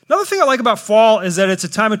Another thing I like about fall is that it's a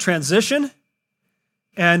time of transition.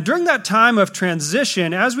 And during that time of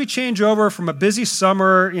transition, as we change over from a busy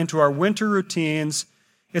summer into our winter routines,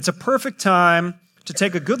 it's a perfect time to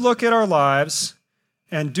take a good look at our lives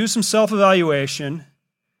and do some self-evaluation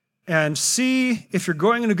and see if you're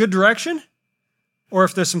going in a good direction or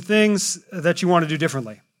if there's some things that you want to do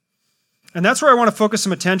differently. And that's where I want to focus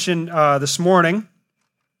some attention this morning.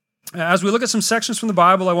 As we look at some sections from the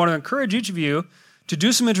Bible, I want to encourage each of you to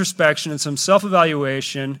do some introspection and some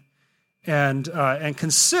self-evaluation and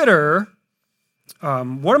consider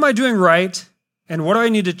what am I doing right and what do I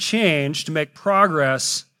need to change to make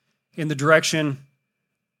progress in the direction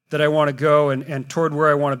that I want to go and toward where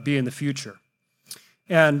I want to be in the future.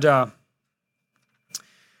 And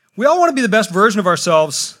we all want to be the best version of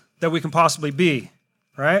ourselves that we can possibly be,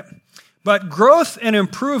 right? But growth and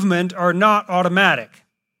improvement are not automatic.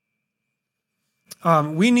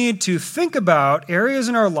 We need to think about areas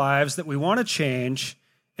in our lives that we want to change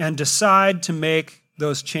and decide to make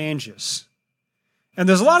those changes. And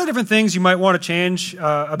there's a lot of different things you might want to change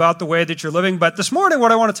about the way that you're living, but this morning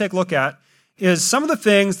what I want to take a look at is some of the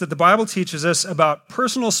things that the Bible teaches us about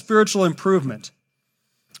personal spiritual improvement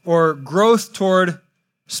or growth toward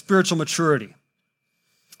spiritual maturity.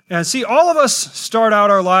 And see, all of us start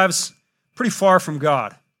out our lives pretty far from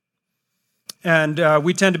God. And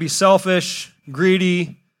we tend to be selfish,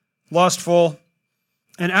 greedy, lustful.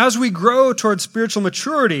 And as we grow toward spiritual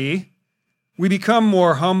maturity, we become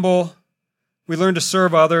more humble, we learn to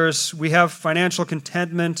serve others, we have financial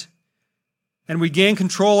contentment, and we gain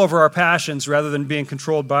control over our passions rather than being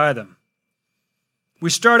controlled by them.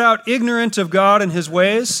 We start out ignorant of God and His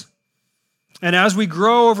ways, and as we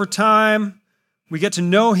grow over time, we get to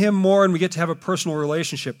know Him more and we get to have a personal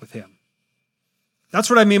relationship with Him. That's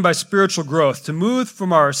what I mean by spiritual growth, to move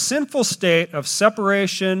from our sinful state of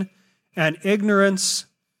separation and ignorance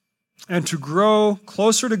and to grow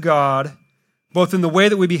closer to God, both in the way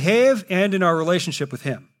that we behave and in our relationship with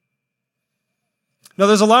Him. Now,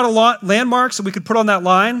 there's a lot of landmarks that we could put on that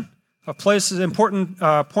line of places, important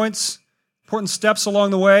points, important steps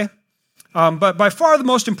along the way. But by far the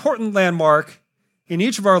most important landmark in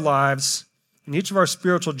each of our lives, in each of our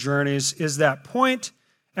spiritual journeys, is that point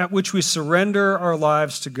at which we surrender our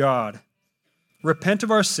lives to God, repent of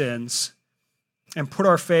our sins, and put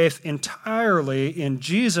our faith entirely in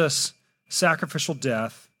Jesus' sacrificial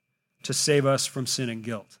death to save us from sin and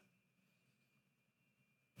guilt.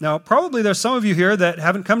 Now, probably there's some of you here that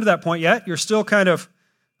haven't come to that point yet. You're still kind of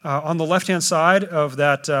on the left-hand side of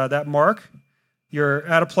that mark. You're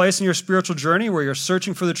at a place in your spiritual journey where you're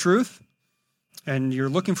searching for the truth, and you're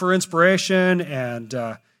looking for inspiration,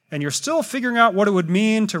 and you're still figuring out what it would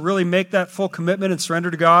mean to really make that full commitment and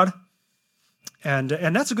surrender to God. And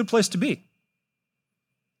that's a good place to be.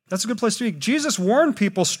 That's a good place to be. Jesus warned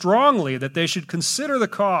people strongly that they should consider the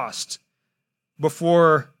cost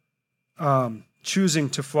before choosing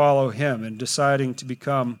to follow Him and deciding to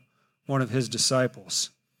become one of His disciples.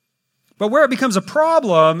 But where it becomes a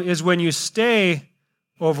problem is when you stay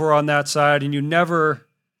over on that side and you never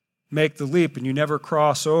make the leap and you never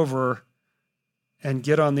cross over and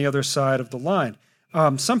get on the other side of the line.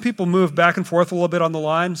 Some people move back and forth a little bit on the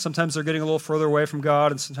line. Sometimes they're getting a little further away from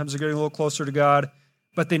God, and sometimes they're getting a little closer to God,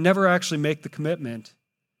 but they never actually make the commitment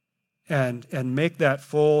and make that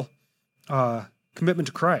full commitment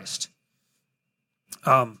to Christ.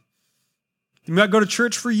 You might go to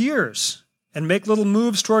church for years and make little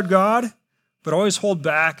moves toward God, but always hold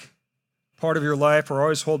back part of your life or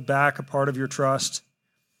always hold back a part of your trust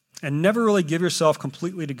and never really give yourself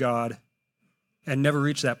completely to God and never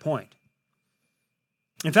reach that point.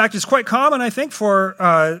 In fact, it's quite common, I think,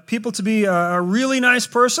 for people to be a really nice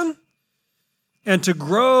person and to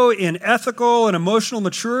grow in ethical and emotional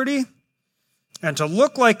maturity and to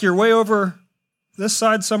look like you're way over this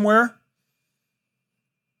side somewhere,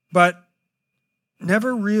 but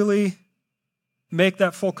never really make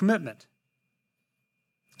that full commitment.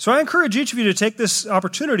 So I encourage each of you to take this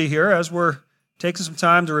opportunity here as we're taking some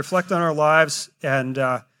time to reflect on our lives and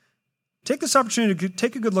take this opportunity to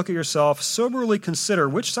take a good look at yourself, soberly consider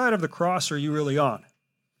which side of the cross are you really on.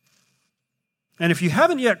 And if you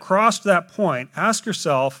haven't yet crossed that point, ask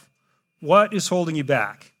yourself, what is holding you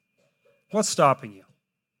back? What's stopping you?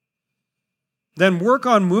 Then work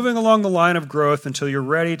on moving along the line of growth until you're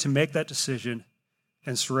ready to make that decision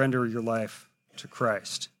and surrender your life to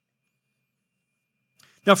Christ.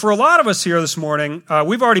 Now, for a lot of us here this morning,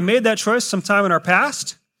 we've already made that choice sometime in our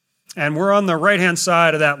past, and we're on the right-hand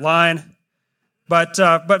side of that line. But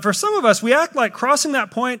for some of us, we act like crossing that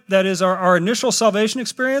point that is our initial salvation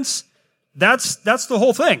experience, that's the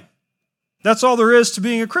whole thing. That's all there is to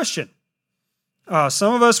being a Christian.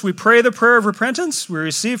 Some of us, we pray the prayer of repentance, we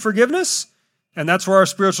receive forgiveness, and that's where our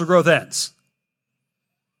spiritual growth ends.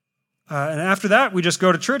 And after that, we just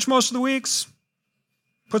go to church most of the weeks,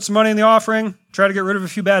 put some money in the offering, try to get rid of a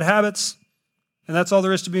few bad habits, and that's all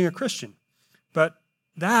there is to being a Christian. But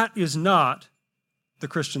that is not the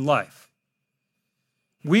Christian life.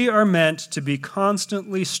 We are meant to be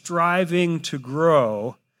constantly striving to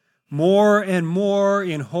grow more and more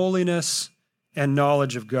in holiness and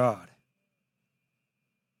knowledge of God.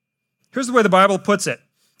 Here's the way the Bible puts it.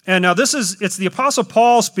 And now it's the Apostle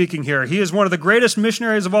Paul speaking here. He is one of the greatest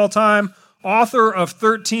missionaries of all time, author of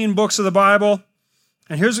 13 books of the Bible.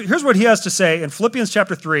 And here's what he has to say in Philippians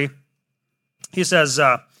chapter 3. He says,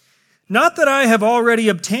 not that I have already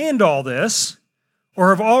obtained all this, or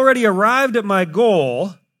have already arrived at my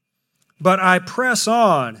goal, but I press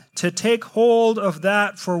on to take hold of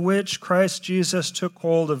that for which Christ Jesus took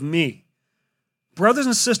hold of me. Brothers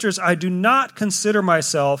and sisters, I do not consider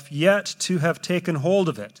myself yet to have taken hold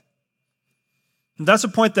of it. And that's a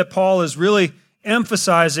point that Paul is really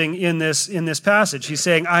emphasizing in this passage. He's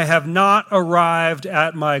saying, I have not arrived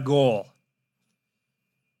at my goal.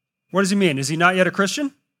 What does he mean? Is he not yet a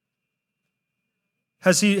Christian?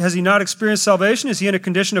 Has he not experienced salvation? Is he in a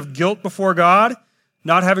condition of guilt before God,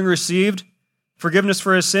 not having received forgiveness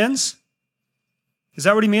for his sins? Is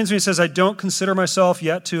that what he means when he says, I don't consider myself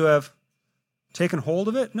yet to have taken hold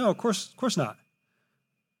of it? No, of course not.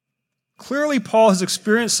 Clearly, Paul has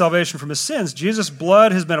experienced salvation from his sins. Jesus'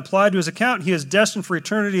 blood has been applied to his account. He is destined for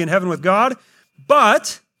eternity in heaven with God.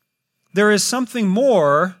 But there is something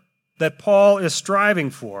more that Paul is striving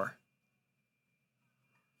for.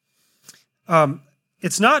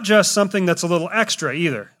 It's not just something that's a little extra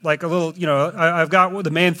either. Like a little, I've got the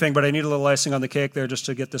main thing, but I need a little icing on the cake there just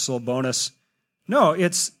to get this little bonus. No,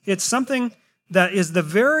 it's something that is the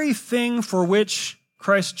very thing for which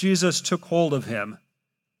Christ Jesus took hold of him.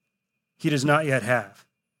 He does not yet have.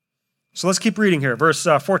 So let's keep reading here. Verse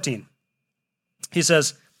 14. He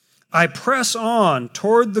says, I press on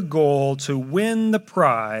toward the goal to win the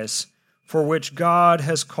prize for which God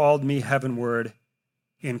has called me heavenward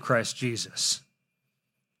in Christ Jesus.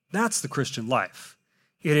 That's the Christian life.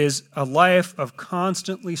 It is a life of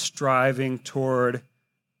constantly striving toward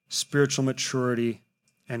spiritual maturity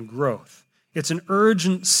and growth. It's an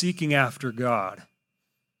urgent seeking after God.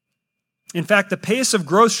 In fact, the pace of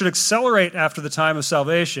growth should accelerate after the time of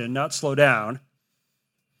salvation, not slow down.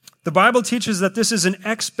 The Bible teaches that this is an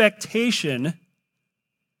expectation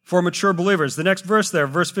for mature believers. The next verse there,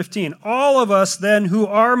 verse 15. All of us then who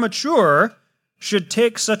are mature should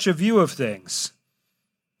take such a view of things.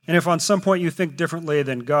 And if on some point you think differently,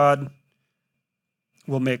 then God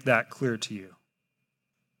will make that clear to you.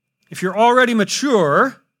 If you're already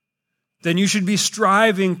mature, then you should be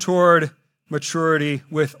striving toward maturity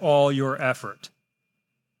with all your effort.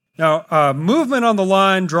 Now, movement on the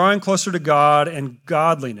line, drawing closer to God and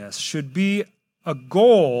godliness should be a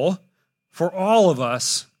goal for all of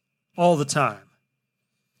us all the time.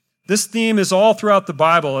 This theme is all throughout the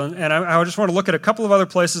Bible, and I just want to look at a couple of other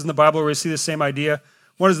places in the Bible where we see the same idea.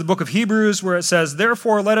 One is the book of Hebrews, where it says,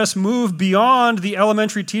 therefore let us move beyond the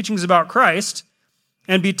elementary teachings about Christ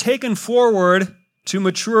and be taken forward to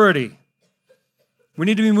maturity. We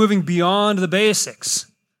need to be moving beyond the basics.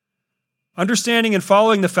 Understanding and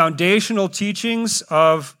following the foundational teachings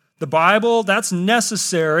of the Bible, that's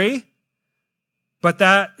necessary, but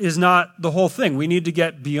that is not the whole thing. We need to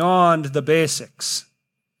get beyond the basics.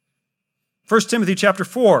 1 Timothy chapter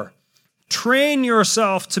 4, train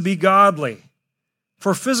yourself to be godly.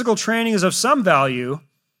 For physical training is of some value,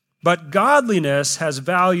 but godliness has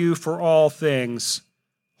value for all things,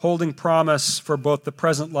 holding promise for both the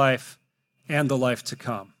present life and the life to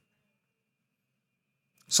come.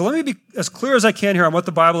 So let me be as clear as I can here on what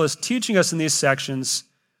the Bible is teaching us in these sections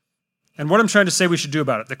and what I'm trying to say we should do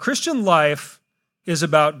about it. The Christian life is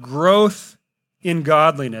about growth in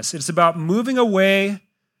godliness. It's about moving away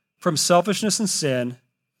from selfishness and sin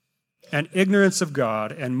and ignorance of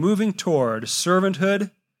God and moving toward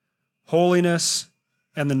servanthood, holiness,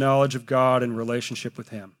 and the knowledge of God and relationship with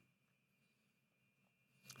Him.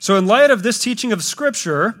 So in light of this teaching of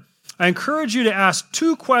Scripture, I encourage you to ask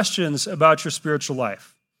two questions about your spiritual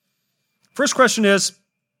life. First question is,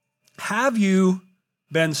 have you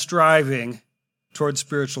been striving toward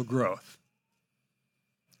spiritual growth?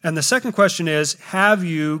 And the second question is, have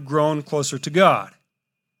you grown closer to God?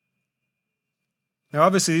 Now,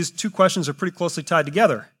 obviously, these two questions are pretty closely tied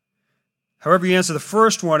together. However you answer the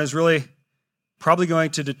first one is really probably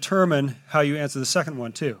going to determine how you answer the second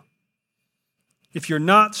one, too. If you're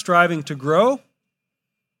not striving to grow,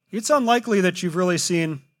 it's unlikely that you've really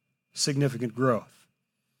seen significant growth.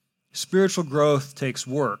 Spiritual growth takes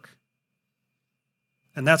work.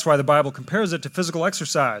 And that's why the Bible compares it to physical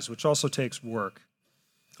exercise, which also takes work.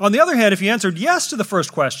 On the other hand, if you answered yes to the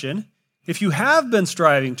first question, if you have been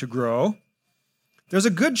striving to grow, there's a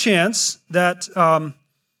good chance that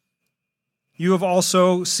you have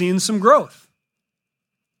also seen some growth.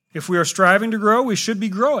 If we are striving to grow, we should be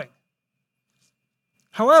growing.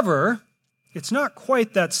 However, it's not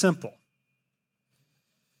quite that simple.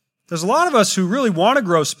 There's a lot of us who really want to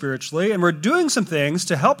grow spiritually, and we're doing some things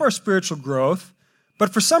to help our spiritual growth,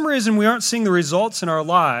 but for some reason we aren't seeing the results in our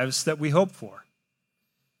lives that we hope for.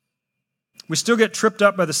 We still get tripped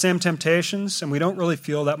up by the same temptations, and we don't really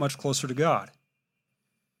feel that much closer to God.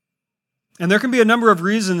 And there can be a number of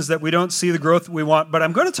reasons that we don't see the growth that we want, but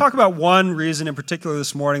I'm going to talk about one reason in particular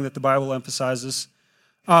this morning that the Bible emphasizes.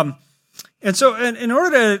 And so in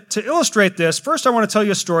order to illustrate this, first I want to tell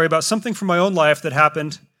you a story about something from my own life that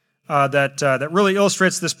happened that really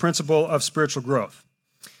illustrates this principle of spiritual growth.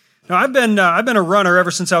 Now, I've been a runner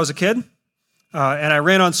ever since I was a kid, and I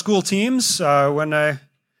ran on school teams when I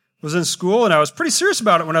was in school, and I was pretty serious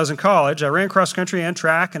about it when I was in college. I ran cross country and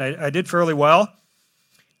track, and I did fairly well.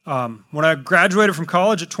 When I graduated from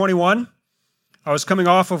college at 21, I was coming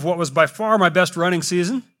off of what was by far my best running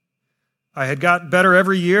season. I had got better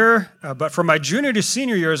every year, but from my junior to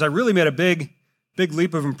senior years, I really made a big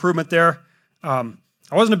leap of improvement there.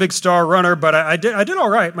 I wasn't a big star runner, but I did all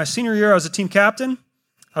right. My senior year, I was a team captain.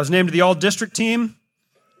 I was named to the all-district team,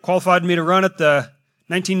 qualified me to run at the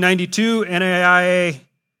 1992 NAIA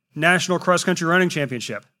National Cross Country Running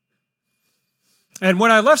Championship. And when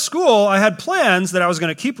I left school, I had plans that I was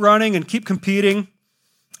going to keep running and keep competing.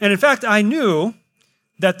 And in fact, I knew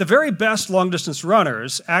that the very best long-distance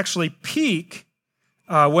runners actually peak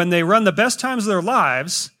when they run the best times of their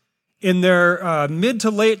lives in their mid to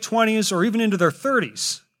late 20s or even into their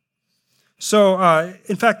 30s. So,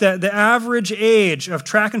 in fact, the average age of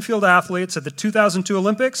track and field athletes at the 2002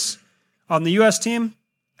 Olympics on the U.S. team,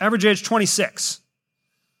 average age 26.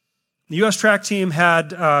 The U.S. track team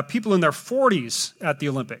had people in their 40s at the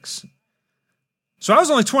Olympics. So I was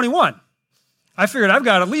only 21. I figured I've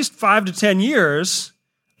got at least 5 to 10 years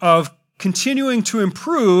of continuing to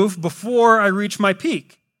improve before I reach my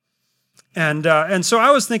peak. And so I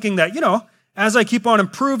was thinking that, as I keep on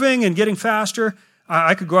improving and getting faster,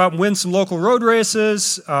 I could go out and win some local road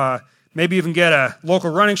races, maybe even get a local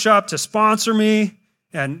running shop to sponsor me,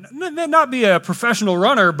 and not be a professional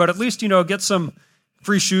runner, but at least, get some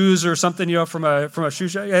free shoes or something, from a shoe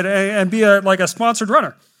shop, and be like a sponsored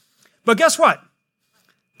runner. But guess what?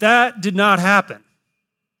 That did not happen.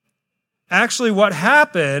 Actually, what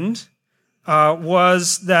happened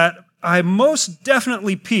was that I most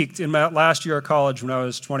definitely peaked in my last year of college when I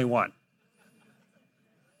was 21.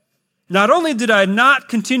 Not only did I not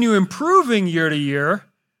continue improving year to year,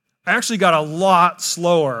 I actually got a lot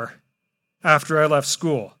slower after I left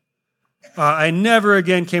school. I never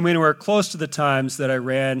again came anywhere close to the times that I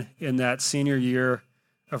ran in that senior year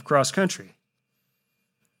of cross country.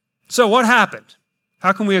 So what happened?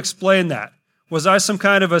 How can we explain that? Was I some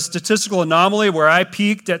kind of a statistical anomaly where I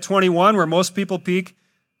peaked at 21, where most people peak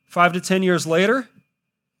 5 to 10 years later?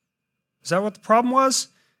 Is that what the problem was?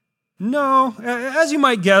 No. As you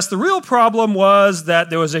might guess, the real problem was that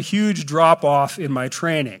there was a huge drop-off in my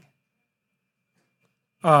training.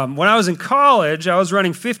 When I was in college, I was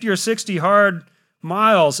running 50 or 60 hard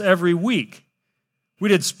miles every week. We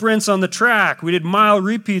did sprints on the track. We did mile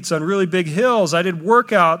repeats on really big hills. I did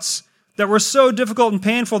workouts that were so difficult and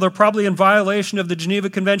painful, they're probably in violation of the Geneva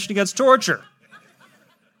Convention Against Torture.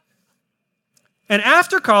 And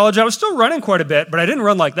after college, I was still running quite a bit, but I didn't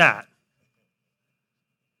run like that.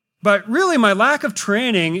 But really, my lack of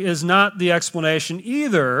training is not the explanation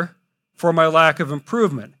either for my lack of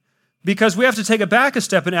improvement. Because we have to take it back a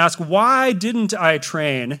step and ask, why didn't I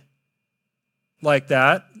train like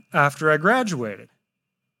that after I graduated?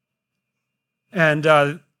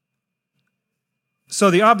 And so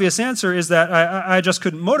the obvious answer is that I just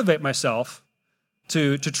couldn't motivate myself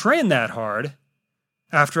to train that hard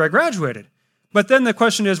after I graduated. But then the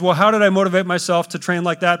question is, well, how did I motivate myself to train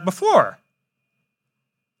like that before?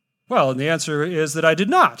 Well, and the answer is that I did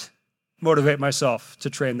not motivate myself to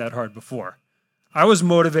train that hard before. I was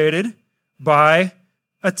motivated by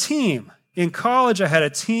a team. In college, I had a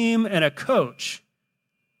team and a coach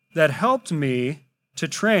that helped me to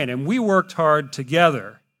train, and we worked hard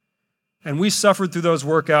together. And we suffered through those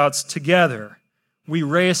workouts together. We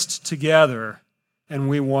raced together, and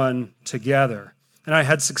we won together. And I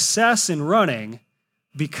had success in running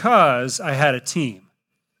because I had a team.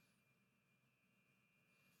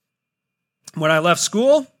 When I left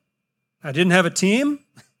school, I didn't have a team.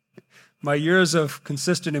 my years of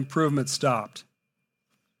consistent improvement stopped.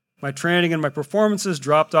 My training and my performances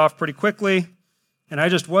dropped off pretty quickly, and I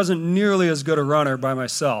just wasn't nearly as good a runner by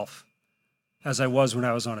myself as I was when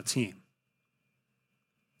I was on a team.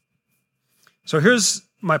 So here's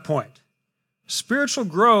my point. Spiritual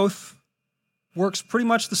growth works pretty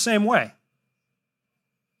much the same way.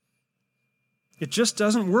 It just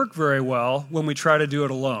doesn't work very well when we try to do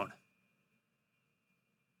it alone.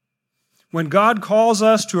 When God calls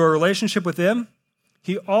us to a relationship with Him,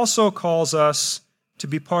 He also calls us to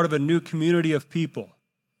be part of a new community of people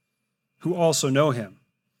who also know Him.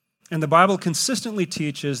 And the Bible consistently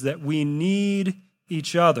teaches that we need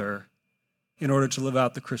each other in order to live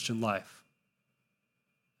out the Christian life.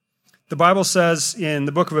 The Bible says in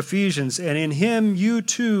the book of Ephesians, "And in Him you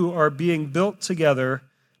too are being built together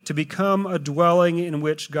to become a dwelling in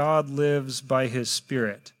which God lives by His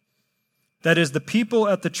Spirit." That is, the people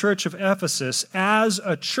at the church of Ephesus, as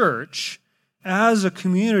a church, as a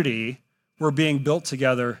community, were being built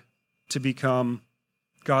together to become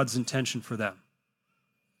God's intention for them.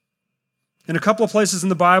 In a couple of places in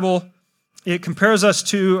the Bible, it compares us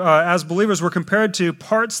to, as believers, we're compared to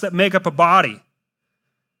parts that make up a body.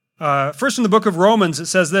 First in the book of Romans, it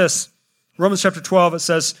says this, Romans chapter 12, it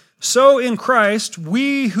says, "So in Christ,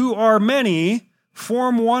 we who are many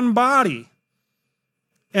form one body,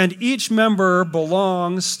 and each member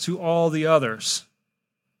belongs to all the others."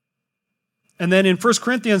 And then in 1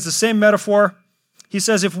 Corinthians, the same metaphor, he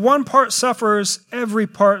says, "If one part suffers, every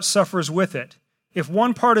part suffers with it. If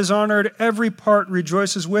one part is honored, every part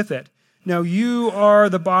rejoices with it. Now you are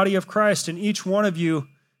the body of Christ, and each one of you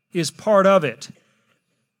is part of it."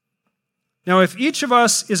 Now, if each of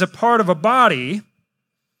us is a part of a body,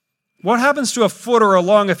 what happens to a foot or a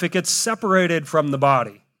lung if it gets separated from the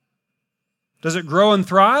body? Does it grow and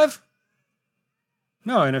thrive?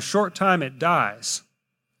 No, in a short time it dies.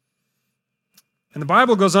 And the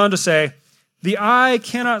Bible goes on to say, "The eye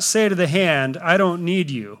cannot say to the hand, 'I don't need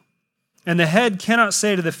you,' and the head cannot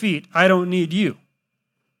say to the feet, 'I don't need you.'"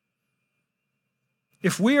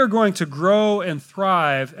 If we are going to grow and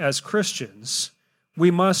thrive as Christians, we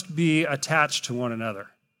must be attached to one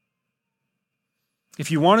another. If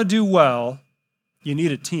you want to do well, you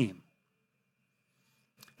need a team.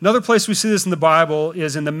 Another place we see this in the Bible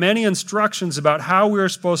is in the many instructions about how we are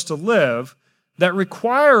supposed to live that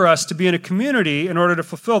require us to be in a community in order to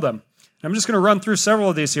fulfill them. I'm just going to run through several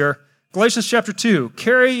of these here. Galatians chapter 2,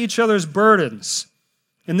 "Carry each other's burdens.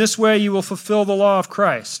 In this way you will fulfill the law of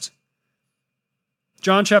Christ."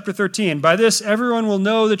 John chapter 13, "By this everyone will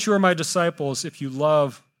know that you are my disciples if you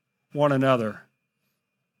love one another."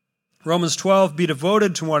 Romans 12, "Be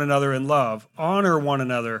devoted to one another in love. Honor one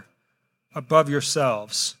another above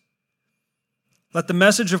yourselves. Let the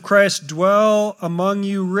message of Christ dwell among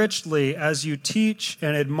you richly as you teach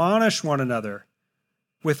and admonish one another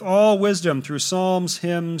with all wisdom through psalms,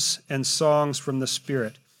 hymns, and songs from the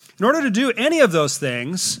Spirit." In order to do any of those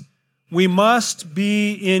things, we must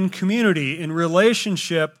be in community, in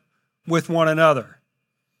relationship with one another.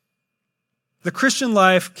 The Christian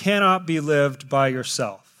life cannot be lived by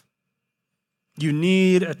yourself. You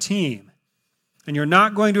need a team. And you're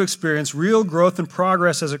not going to experience real growth and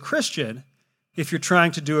progress as a Christian if you're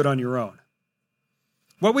trying to do it on your own.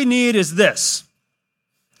 What we need is this.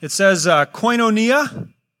 It says koinonia,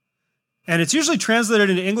 and it's usually translated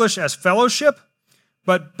into English as fellowship,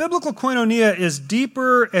 but biblical koinonia is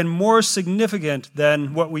deeper and more significant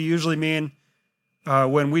than what we usually mean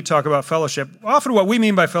when we talk about fellowship. Often what we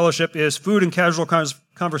mean by fellowship is food and casual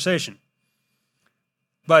conversation.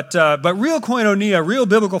 But real koinonia, real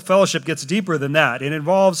biblical fellowship gets deeper than that. It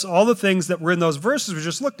involves all the things that were in those verses we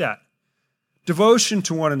just looked at. Devotion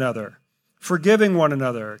to one another, forgiving one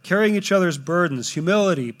another, carrying each other's burdens,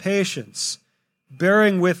 humility, patience,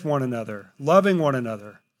 bearing with one another, loving one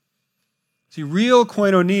another. See, real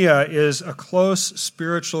koinonia is a close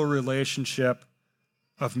spiritual relationship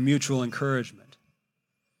of mutual encouragement.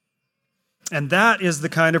 And that is the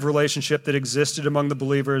kind of relationship that existed among the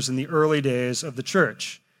believers in the early days of the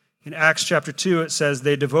church. In Acts chapter 2, it says,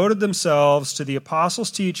 "They devoted themselves to the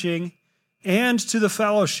apostles' teaching and to the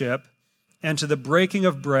fellowship and to the breaking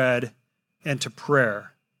of bread and to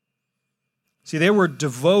prayer." See, they were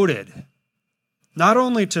devoted not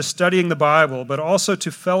only to studying the Bible, but also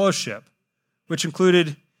to fellowship, which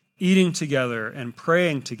included eating together and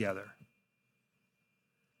praying together.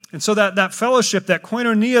 And so that fellowship, that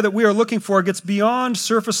koinonia that we are looking for gets beyond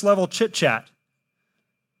surface level chit-chat.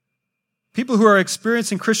 People who are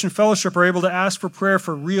experiencing Christian fellowship are able to ask for prayer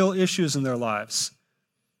for real issues in their lives.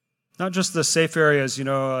 Not just the safe areas,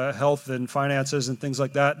 health and finances and things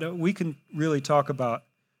like that. No, we can really talk about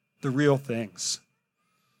the real things.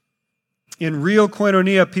 In real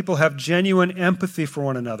koinonia, people have genuine empathy for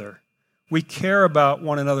one another. We care about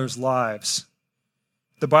one another's lives.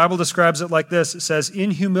 The Bible describes it like this. It says,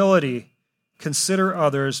 "In humility, consider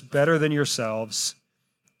others better than yourselves.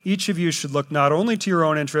 Each of you should look not only to your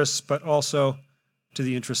own interests, but also to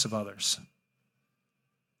the interests of others."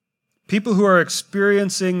 People who are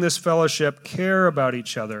experiencing this fellowship care about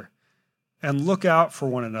each other and look out for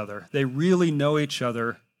one another. They really know each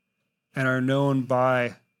other and are known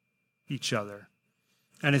by each other.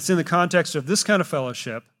 And it's in the context of this kind of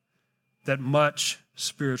fellowship that much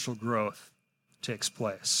spiritual growth takes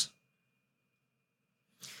place.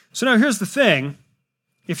 So now here's the thing.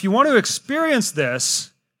 If you want to experience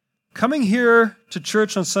this, coming here to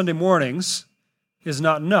church on Sunday mornings is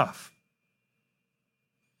not enough.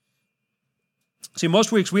 See,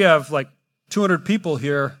 most weeks we have like 200 people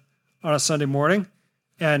here on a Sunday morning,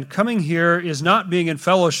 and coming here is not being in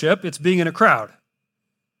fellowship, it's being in a crowd.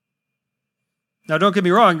 Now, don't get me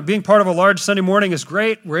wrong, being part of a large Sunday morning is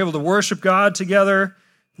great. We're able to worship God together,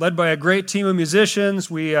 led by a great team of musicians.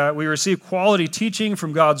 We receive quality teaching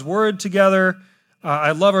from God's Word together.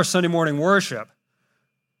 I love our Sunday morning worship.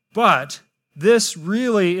 But this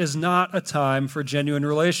really is not a time for genuine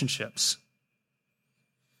relationships.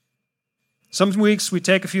 Some weeks we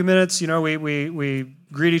take a few minutes, we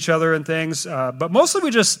greet each other and things, but mostly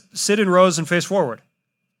we just sit in rows and face forward.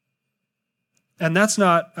 And that's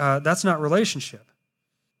not relationship.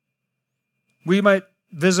 We might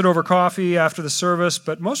visit over coffee after the service,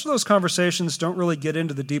 but most of those conversations don't really get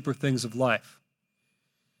into the deeper things of life.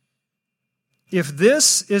 If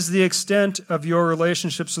this is the extent of your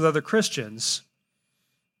relationships with other Christians,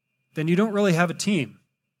 then you don't really have a team.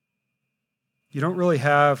 You don't really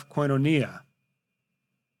have koinonia.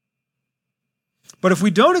 But if we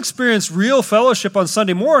don't experience real fellowship on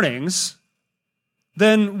Sunday mornings,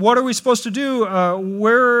 then what are we supposed to do?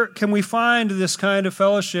 Where can we find this kind of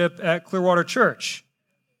fellowship at Clearwater Church?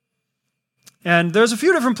 And there's a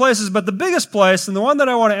few different places, but the biggest place, and the one that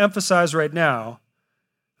I want to emphasize right now,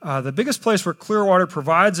 the biggest place where Clearwater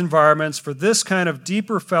provides environments for this kind of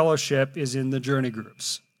deeper fellowship is in the journey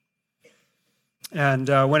groups. And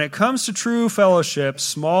when it comes to true fellowship,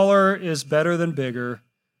 smaller is better than bigger,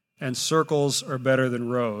 and circles are better than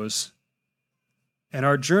rows. And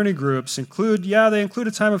our journey groups include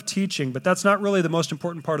a time of teaching, but that's not really the most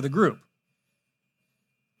important part of the group.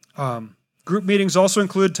 Group meetings also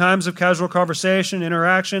include times of casual conversation,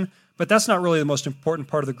 interaction, but that's not really the most important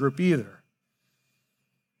part of the group either.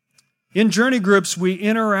 In journey groups, we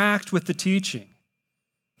interact with the teaching.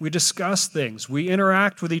 We discuss things. We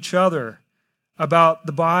interact with each other about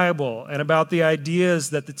the Bible and about the ideas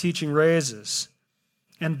that the teaching raises.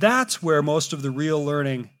 And that's where most of the real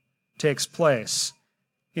learning takes place.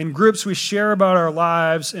 In groups, we share about our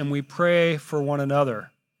lives and we pray for one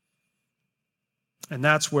another. And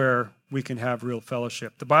that's where we can have real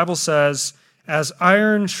fellowship. The Bible says, "As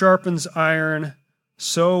iron sharpens iron,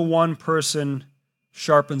 so one person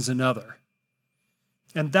sharpens another."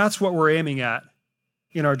 And that's what we're aiming at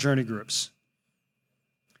in our journey groups.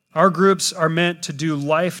 Our groups are meant to do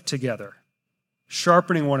life together,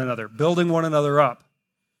 sharpening one another, building one another up,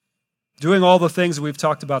 doing all the things that we've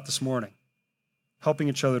talked about this morning, helping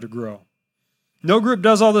each other to grow. No group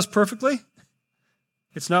does all this perfectly.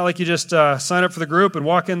 It's not like you just sign up for the group and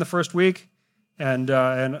walk in the first week and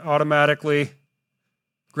automatically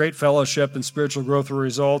great fellowship and spiritual growth will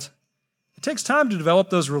result. It takes time to develop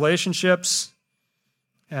those relationships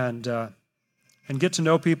and get to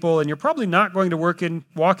know people, and you're probably not going to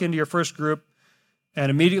walk into your first group and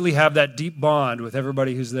immediately have that deep bond with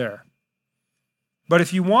everybody who's there. But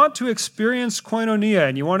if you want to experience koinonia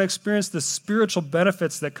and you want to experience the spiritual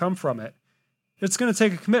benefits that come from it, it's going to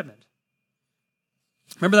take a commitment.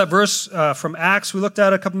 Remember that verse from Acts we looked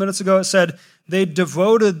at a couple minutes ago? It said, they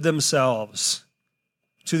devoted themselves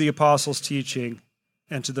to the apostles' teaching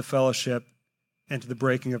and to the fellowship and to the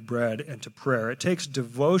breaking of bread and to prayer. It takes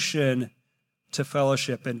devotion to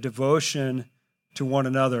fellowship and devotion to one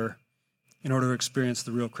another in order to experience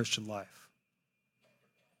the real Christian life.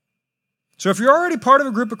 So if you're already part of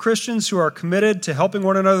a group of Christians who are committed to helping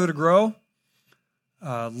one another to grow,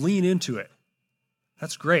 lean into it.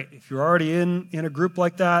 That's great. If you're already in a group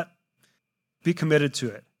like that, be committed to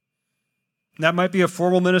it. And that might be a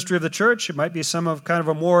formal ministry of the church. It might be some of kind of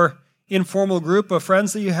a more informal group of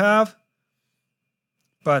friends that you have.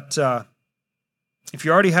 But if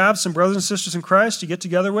you already have some brothers and sisters in Christ you get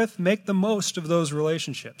together with, make the most of those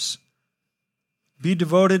relationships. Be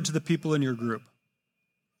devoted to the people in your group.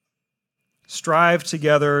 Strive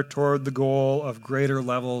together toward the goal of greater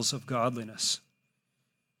levels of godliness.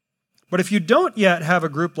 But if you don't yet have a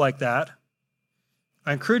group like that,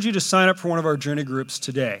 I encourage you to sign up for one of our journey groups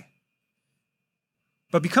today.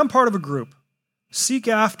 But become part of a group. Seek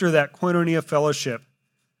after that koinonia fellowship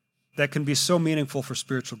that can be so meaningful for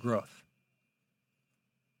spiritual growth.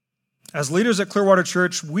 As leaders at Clearwater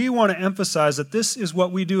Church, we want to emphasize that this is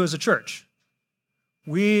what we do as a church.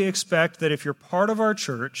 We expect that if you're part of our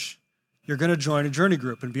church, you're going to join a journey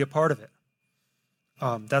group and be a part of it.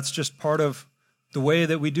 That's just part of the way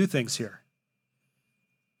that we do things here.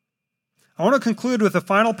 I want to conclude with a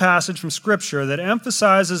final passage from Scripture that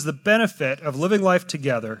emphasizes the benefit of living life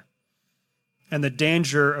together and the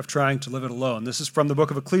danger of trying to live it alone. This is from the book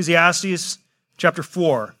of Ecclesiastes, chapter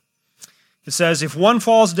 4. It says, "If one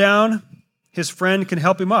falls down, his friend can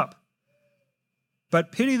help him up.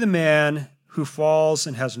 But pity the man who falls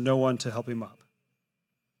and has no one to help him up.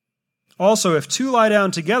 Also, if two lie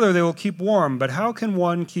down together, they will keep warm. But how can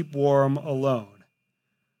one keep warm alone?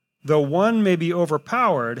 Though one may be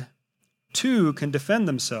overpowered, two can defend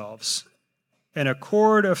themselves, and a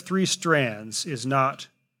cord of 3 strands is not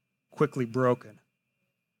quickly broken."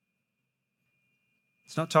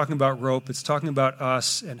 It's not talking about rope, it's talking about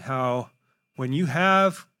us and how when you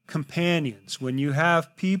have companions, when you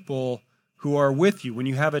have people who are with you, when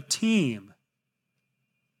you have a team,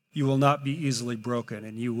 you will not be easily broken,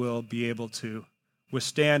 and you will be able to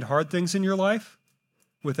withstand hard things in your life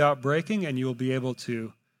without breaking, and you will be able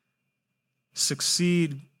to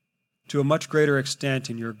succeed to a much greater extent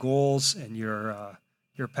in your goals and your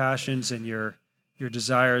passions and your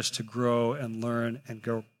desires to grow and learn and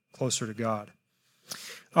go closer to God.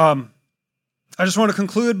 I just want to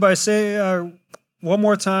conclude by saying one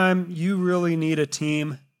more time, you really need a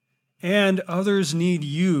team, and others need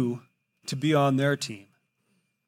you to be on their team.